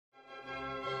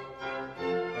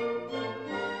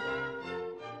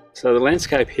So the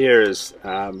landscape here is,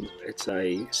 it's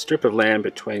a strip of land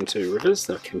between two rivers,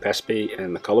 the Campaspe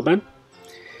and the Coliban.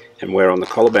 And we're on the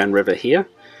Coliban River here,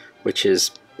 which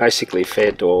is basically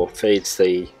fed or feeds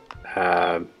the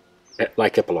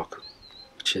Lake Epilogue,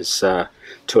 which is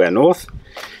to our north.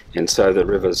 And so the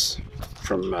rivers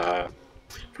from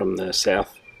the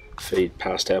south feed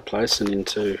past our place and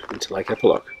into Lake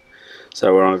Epilogue.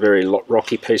 So we're on a very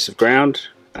rocky piece of ground,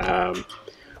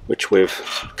 which we've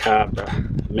carved a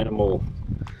minimal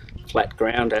flat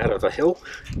ground out of a hill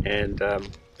and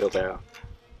built our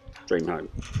dream home.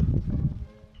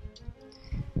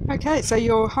 Okay, so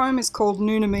your home is called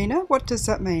Noonameena. What does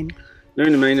that mean?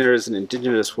 Noonameena is an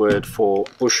indigenous word for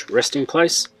bush resting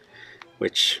place,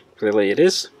 which clearly it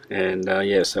is. And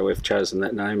yeah, so we've chosen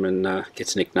that name, and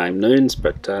gets nicknamed Noons,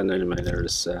 but Noonameena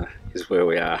is where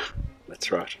we are.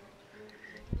 That's right.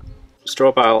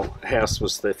 Straw bale house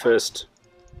was the first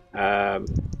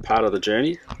part of the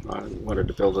journey. I wanted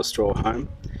to build a straw home,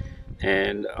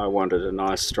 and I wanted a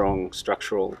nice strong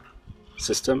structural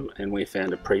system, and we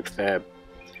found a prefab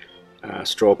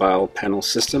straw bale panel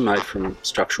system made from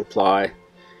structural ply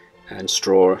and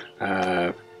straw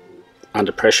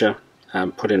under pressure,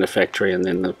 put in a factory, and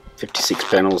then the 56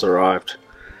 panels arrived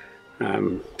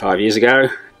 5 years ago,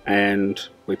 and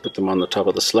we put them on the top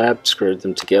of the slab, screwed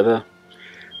them together,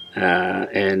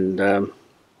 and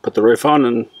put the roof on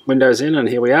and windows in, and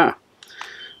here we are.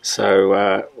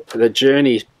 So the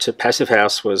journey to Passive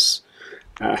House was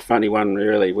a funny one,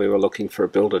 really. We were looking for a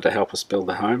builder to help us build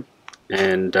the home,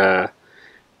 and the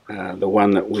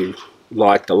one that we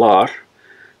liked a lot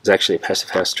was actually a Passive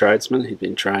House tradesman. He'd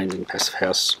been trained in Passive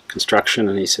House construction,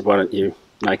 and he said, why don't you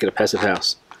make it a Passive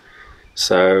House?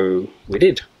 So we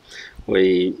did.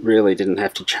 We really didn't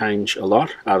have to change a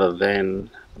lot other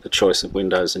than the choice of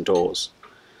windows and doors.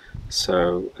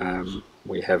 So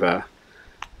we have a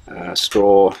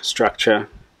straw structure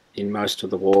in most of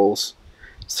the walls.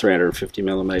 It's 350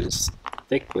 millimeters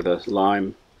thick with a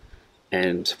lime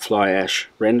and fly ash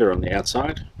render on the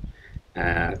outside,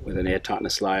 with an air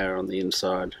tightness layer on the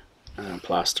inside,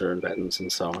 plaster and battens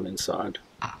and so on inside.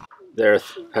 There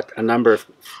are a number of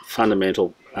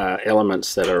fundamental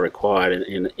elements that are required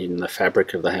in the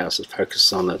fabric of the house. It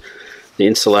focuses on the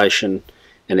insulation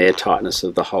and air tightness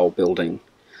of the whole building.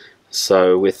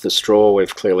 So with the straw,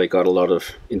 we've clearly got a lot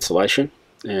of insulation,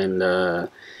 and the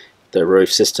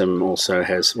roof system also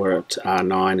has, we're at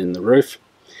R9 in the roof.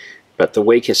 But the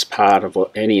weakest part of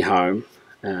any home,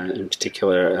 in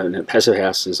particular in a Passive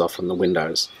House, is often the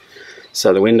windows.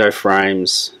 So the window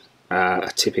frames are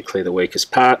typically the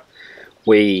weakest part.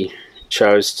 We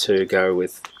chose to go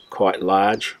with quite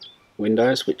large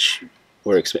windows, which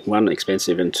were one,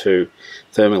 expensive, and two,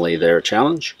 thermally they're a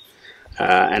challenge.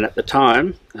 And at the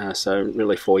time, so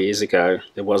really 4 years ago,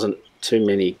 there wasn't too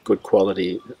many good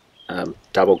quality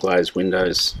double glazed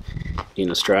windows in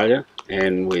Australia,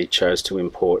 and we chose to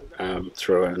import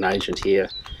through an agent here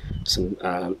some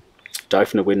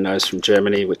Dofner windows from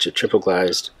Germany, which are triple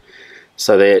glazed.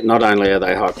 So they're, not only are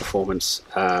they high performance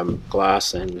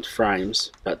glass and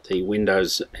frames, but the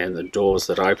windows and the doors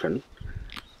that open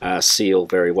seal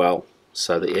very well.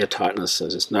 So the air tightness, so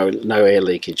there's no air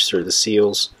leakage through the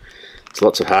seals. There's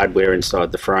lots of hardware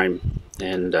inside the frame,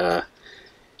 and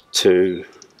to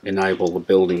enable the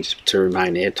building to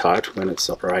remain airtight when it's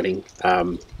operating,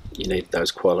 you need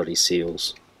those quality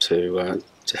seals to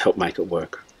help make it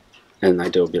work, and they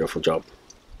do a beautiful job.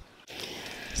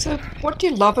 So what do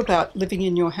you love about living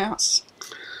in your house?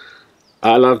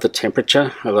 I love the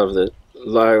temperature. I love the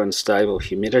low and stable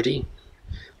humidity,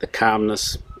 the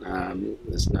calmness.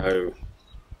 There's no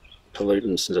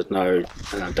pollutants, there's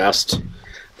no dust,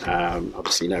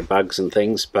 obviously no bugs and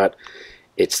things, but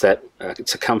it's that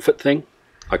it's a comfort thing.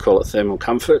 I call it thermal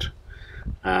comfort,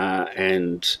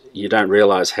 and you don't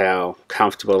realise how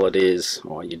comfortable it is,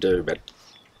 or you do, but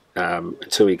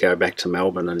until you go back to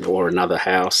Melbourne or another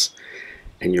house,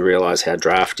 and you realise how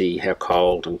drafty, how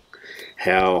cold, and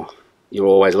how you're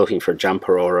always looking for a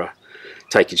jumper or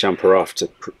take your jumper off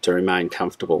to remain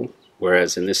comfortable.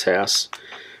 Whereas in this house,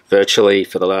 virtually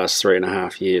for the last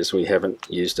 3.5 years, we haven't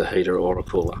used a heater or a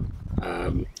cooler.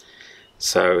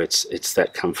 So it's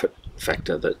that comfort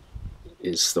factor that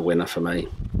is the winner for me.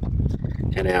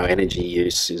 And our energy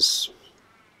use is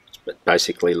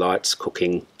basically lights,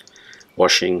 cooking,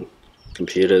 washing,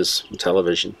 computers, and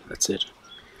television. That's it.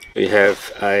 We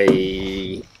have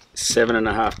a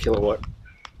 7.5 kilowatt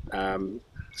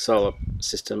solar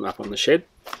system up on the shed.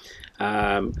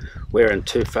 We're in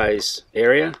two-phase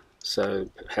area, so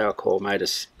PowerCore made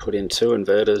us put in 2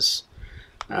 inverters,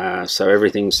 so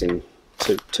everything's in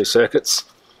two circuits,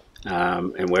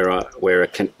 and we're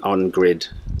on-grid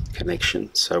connection.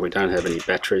 So we don't have any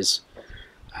batteries.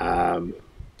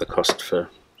 The cost for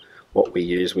what we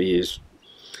use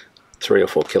 3 or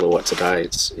 4 kilowatts a day.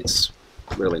 It's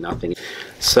really nothing.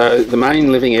 So the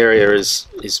main living area is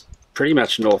pretty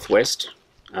much northwest.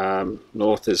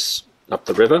 North is up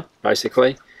the river,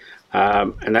 basically,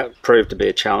 and that proved to be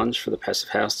a challenge for the passive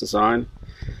house design.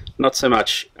 Not so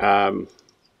much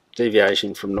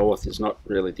deviation from north is not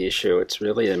really the issue. It's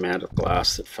really the amount of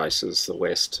glass that faces the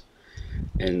west,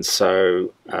 and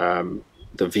so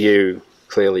the view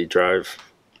clearly drove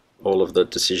all of the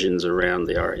decisions around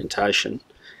the orientation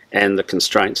and the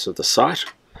constraints of the site.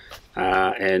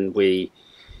 And we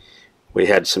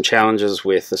had some challenges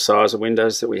with the size of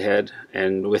windows that we had,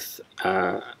 and with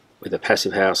a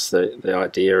passive house, the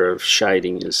idea of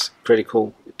shading is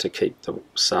critical to keep the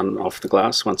sun off the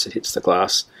glass. Once it hits the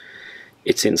glass,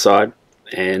 it's inside,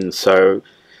 and so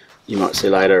you might see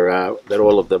later that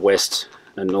all of the west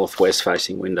and northwest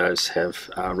facing windows have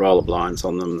roller blinds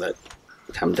on them that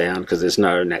come down because there's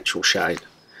no natural shade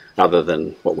other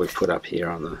than what we've put up here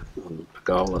on the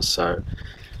pergola. So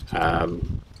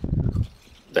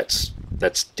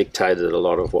that's dictated a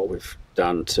lot of what we've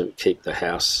done to keep the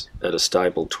house at a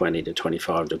stable 20 to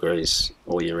 25 degrees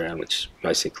all year round, which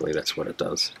basically that's what it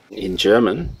does. In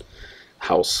German,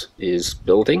 Haus is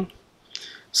building,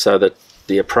 so that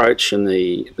the approach and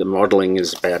the modelling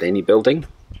is about any building,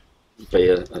 be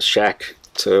a shack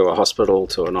to a hospital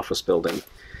to an office building.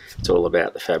 It's all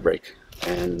about the fabric,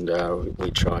 and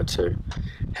we try to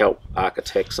help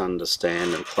architects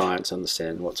understand and clients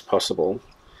understand what's possible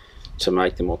to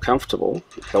make them more comfortable,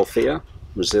 healthier,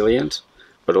 resilient,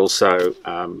 but also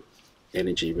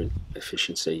energy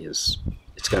efficiency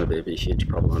it's going to be a huge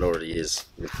problem. It already is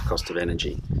with the cost of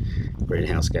energy,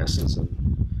 greenhouse gases, and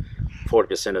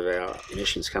 40% of our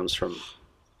emissions comes from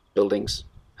buildings,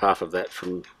 half of that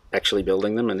from actually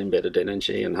building them and embedded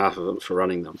energy, and half of them for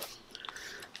running them.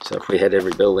 So if we had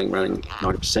every building running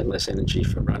 90% less energy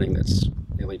for running, that's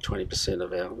nearly 20%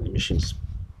 of our emissions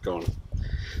gone.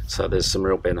 So there's some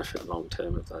real benefit long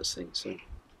term of those things. So I'm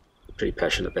pretty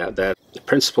passionate about that. The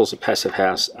principles of passive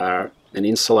house are an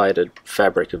insulated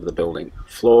fabric of the building,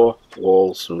 floor,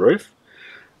 walls and roof,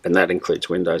 and that includes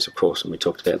windows, of course, and we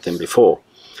talked about them before.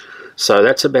 So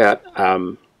that's about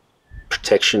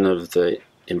protection of the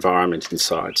environment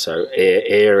inside. So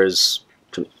air is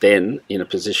then in a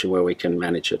position where we can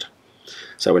manage it.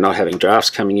 So we're not having drafts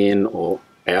coming in or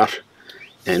out,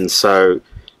 and so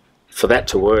for that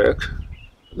to work,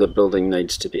 the building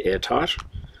needs to be airtight,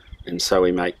 and so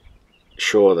we make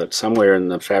sure that somewhere in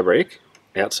the fabric,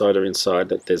 outside or inside,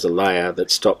 that there's a layer that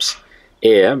stops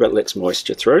air but lets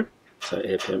moisture through. So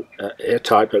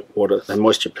airtight but water and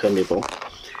moisture permeable,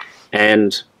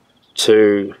 and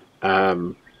to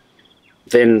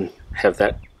then have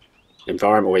that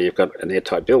environment where you've got an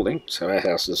airtight building. So our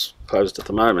house is closed at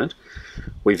the moment.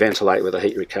 We ventilate with a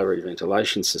heat recovery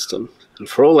ventilation system, and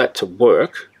for all that to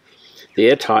work, the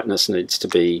air tightness needs to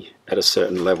be at a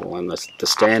certain level, and the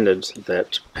standard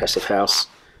that Passive House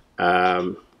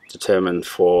determined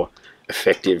for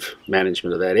effective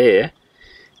management of that air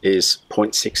is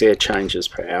 0.6 air changes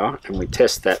per hour, and we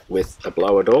test that with a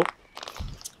blower door.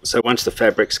 So once the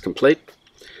fabric's complete,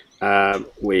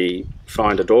 we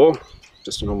find a door,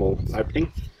 just a normal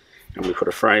opening, and we put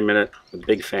a frame in it with a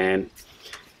big fan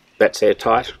that's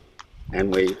airtight,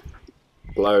 and we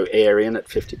blow air in at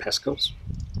 50 pascals.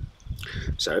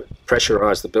 So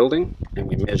pressurize the building, and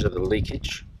we measure the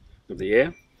leakage of the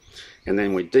air, and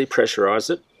then we depressurize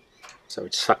it, so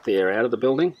we suck the air out of the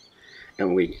building,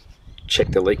 and we check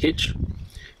the leakage,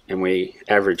 and we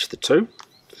average the two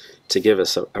to give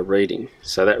us a reading.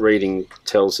 So that reading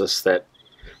tells us that,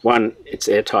 one, it's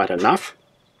airtight enough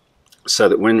so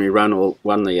that when we run the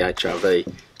HRV,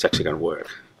 it's actually going to work.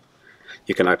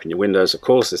 You can open your windows, of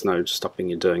course, there's no stopping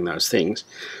you doing those things,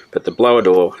 but the blower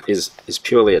door is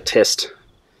purely a test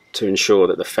to ensure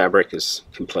that the fabric is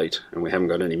complete and we haven't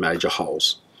got any major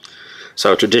holes.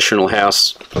 So a traditional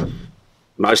house,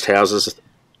 most houses,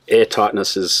 air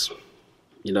tightness is,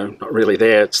 not really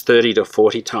there. It's 30 to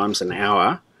 40 times an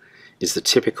hour is the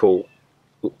typical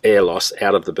air loss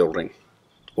out of the building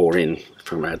or in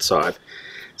from outside.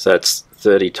 So it's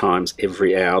 30 times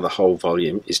every hour the whole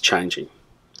volume is changing.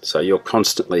 So you're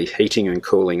constantly heating and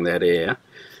cooling that air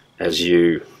as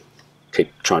you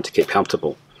keep trying to keep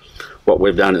comfortable. What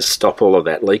we've done is stop all of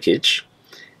that leakage,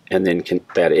 and then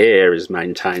that air is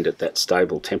maintained at that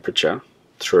stable temperature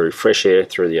through fresh air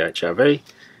through the HRV,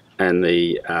 and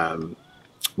the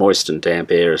moist and damp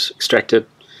air is extracted.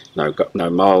 No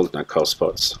mould, no cold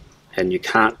spots, and you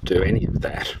can't do any of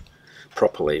that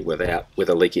properly with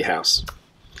a leaky house.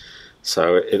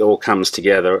 So it all comes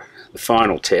together. The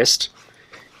final test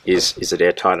is it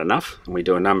airtight enough? And we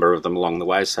do a number of them along the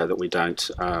way so that we don't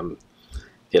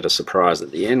get a surprise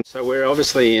at the end. So we're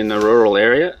obviously in a rural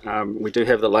area. We do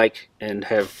have the lake and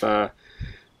have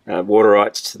water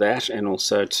rights to that, and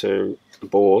also to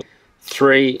bore.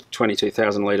 3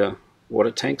 22,000 litre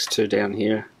water tanks, 2 down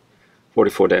here,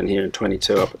 44 down here and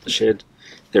 22 up at the shed.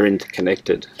 They're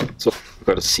interconnected. So we've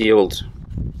got a sealed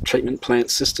treatment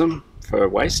plant system for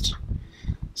waste.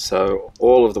 So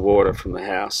all of the water from the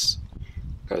house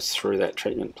goes through that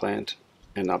treatment plant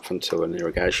and up into an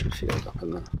irrigation field up in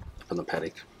the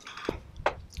paddock.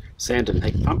 Sand and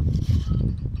heat pump,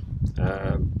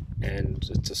 and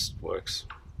it just works.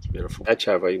 It's beautiful.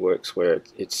 HRV works where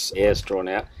it's air's drawn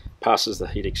out, passes the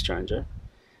heat exchanger.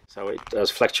 So it does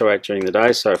fluctuate during the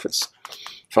day, so if it's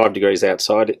 5 degrees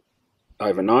outside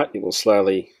overnight, it will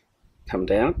slowly come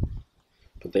down.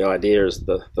 But the idea is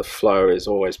the flow is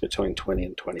always between 20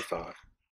 and 25.